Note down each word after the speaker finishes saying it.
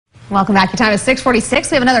Welcome back. Your time is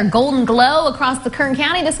 6:46. We have another golden glow across the Kern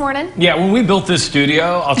County this morning. Yeah, when we built this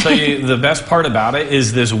studio, I'll tell you the best part about it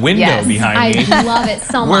is this window behind me. I love it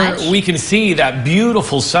so much. Where we can see that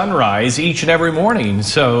beautiful sunrise each and every morning.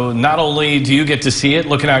 So not only do you get to see it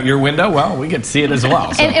looking out your window, well, we get to see it as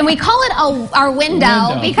well. So. And we call it our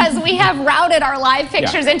window because we have routed our live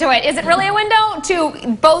pictures into it. Is it really a window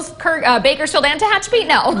to both Bakersfield and Tehachapi?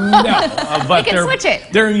 No. But we can switch it.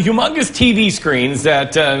 They're humongous TV screens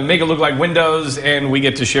that make it look like windows, and we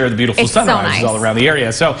get to share the beautiful sunrises all around the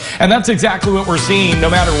area. So, and that's exactly what we're seeing no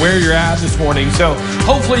matter where you're at this morning. So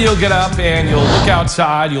hopefully you'll get up and you'll look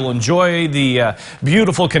outside, you'll enjoy the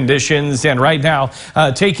beautiful conditions. And right now,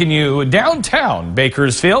 taking you downtown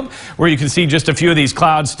Bakersfield, where you can see just a few of these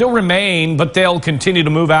clouds still remain, but they'll continue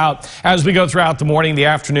to move out as we go throughout the morning. The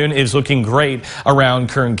afternoon is looking great around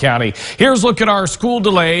Kern County. Here's a look at our school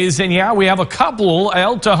delays. And yeah, we have a couple.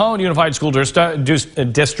 El Tejon Unified School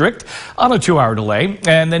District on a 2-hour delay,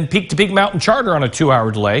 and then Peak to Peak Mountain Charter on a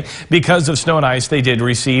 2-hour delay because of snow and ice they did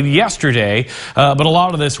receive yesterday. But a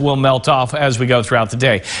lot of this will melt off as we go throughout the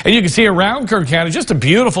day. And you can see around Kern County, just a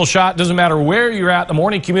beautiful shot. Doesn't matter where you're at. The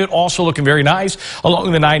morning commute also looking very nice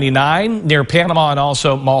along the 99 near Panama and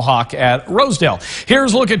also Mohawk at Rosedale.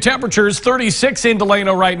 Here's a look at temperatures. 36 in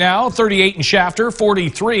Delano right now, 38 in Shafter,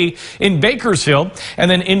 43 in Bakersfield,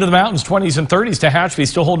 and then into the mountains, 20s and 30s. Tehachapi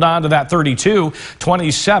still holding on to that 32,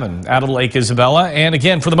 27 out of Lake Isabella. And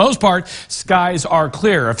again, for the most part, skies are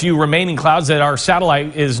clear. A few remaining clouds that our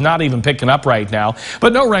satellite is not even picking up right now,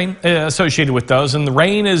 but no rain associated with those. And the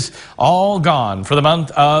rain is all gone for the month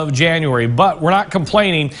of January. But we're not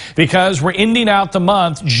complaining because we're ending out the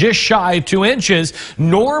month just shy of 2 inches.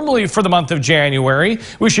 Normally for the month of January,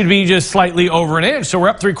 we should be just slightly over an inch. So we're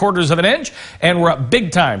up 3/4 of an inch, and we're up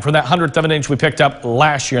big time from that 100th of an inch we picked up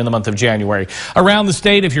last year in the month of January. Around the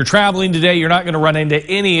state, if you're traveling today, you're not going to run into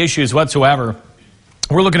any issues whatsoever.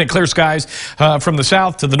 We're looking at clear skies from the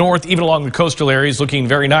south to the north, even along the coastal areas, looking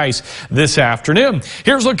very nice this afternoon.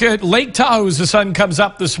 Here's a look at Lake Tahoe as the sun comes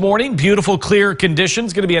up this morning. Beautiful, clear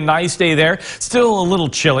conditions. Going to be a nice day there. Still a little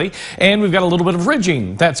chilly. And we've got a little bit of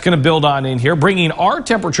ridging that's going to build on in here, bringing our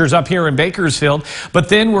temperatures up here in Bakersfield. But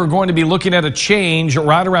then we're going to be looking at a change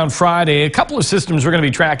right around Friday. A couple of systems we're going to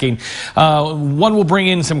be tracking. One will bring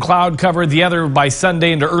in some cloud cover. The other by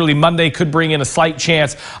Sunday into early Monday could bring in a slight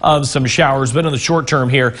chance of some showers. But in the short term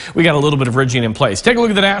here, we got a little bit of ridging in place. Take a look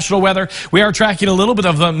at the national weather. We are tracking a little bit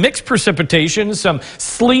of mixed precipitation, some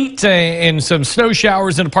sleet and some snow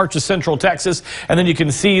showers in parts of central Texas. And then you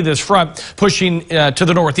can see this front pushing to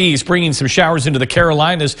the northeast, bringing some showers into the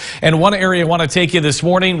Carolinas. And one area I want to take you this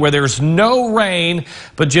morning where there's no rain,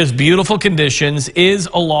 but just beautiful conditions is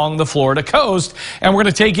along the Florida coast. And we're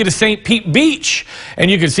going to take you to St. Pete Beach. And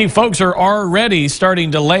you can see folks are already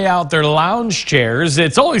starting to lay out their lounge chairs.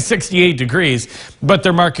 It's only 68 degrees, but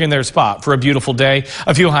they're marking their spot for a beautiful day.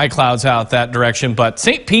 A few high clouds out that direction, but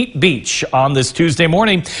St. Pete Beach on this Tuesday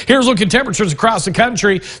morning. Here's looking temperatures across the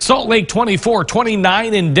country. Salt Lake 24,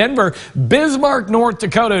 29 in Denver, Bismarck, North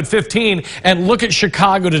Dakota at 15, and look at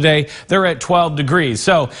Chicago today. They're at 12 degrees.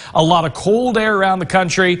 So a lot of cold air around the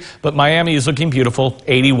country, but Miami is looking beautiful,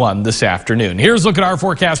 81 this afternoon. Here's a look at our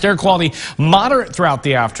forecast. Air quality moderate throughout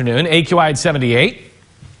the afternoon, AQI at 78.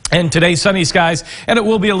 And today, sunny skies, and it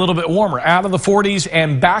will be a little bit warmer, out of the 40s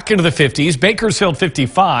and back into the 50s. Bakersfield,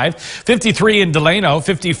 55, 53 in Delano,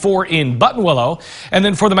 54 in Buttonwillow. And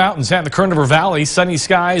then for the mountains, at the Kern River Valley, sunny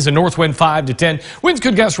skies, a north wind 5 to 10. Winds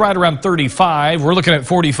could gust right around 35. We're looking at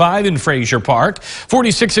 45 in Frazier Park,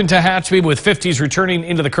 46 in Tehachapi with 50s returning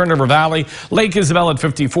into the Kern River Valley. Lake Isabella at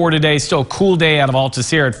 54 today, still a cool day out of Alta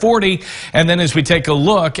Sierra at 40. And then as we take a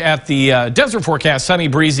look at the desert forecast, sunny,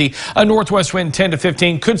 breezy, a northwest wind 10 to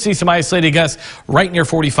 15. Could see some isolated gusts right near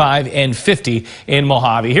 45 and 50 in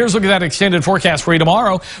Mojave. Here's a look at that extended forecast for you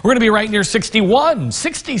tomorrow. We're going to be right near 61,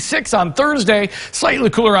 66 on Thursday, slightly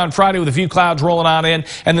cooler on Friday with a few clouds rolling on in,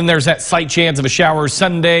 and then there's that slight chance of a shower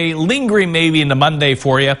Sunday, lingering maybe into Monday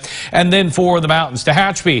for you. And then for the mountains,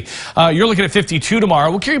 Tehachapi, you're looking at 52 tomorrow.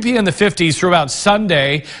 We'll keep you in the 50s throughout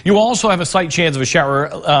Sunday. You also have a slight chance of a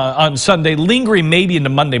shower on Sunday, lingering maybe into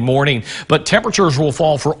Monday morning, but temperatures will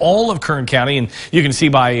fall for all of Kern County, and you can see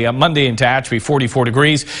by Monday in Tehachapi, 44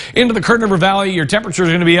 degrees. Into the Kern River Valley, your temperatures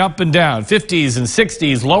are going to be up and down, 50s and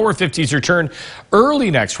 60s, lower 50s return early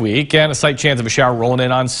next week, and a slight chance of a shower rolling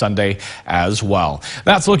in on Sunday as well.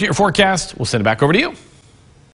 That's a look at your forecast. We'll send it back over to you.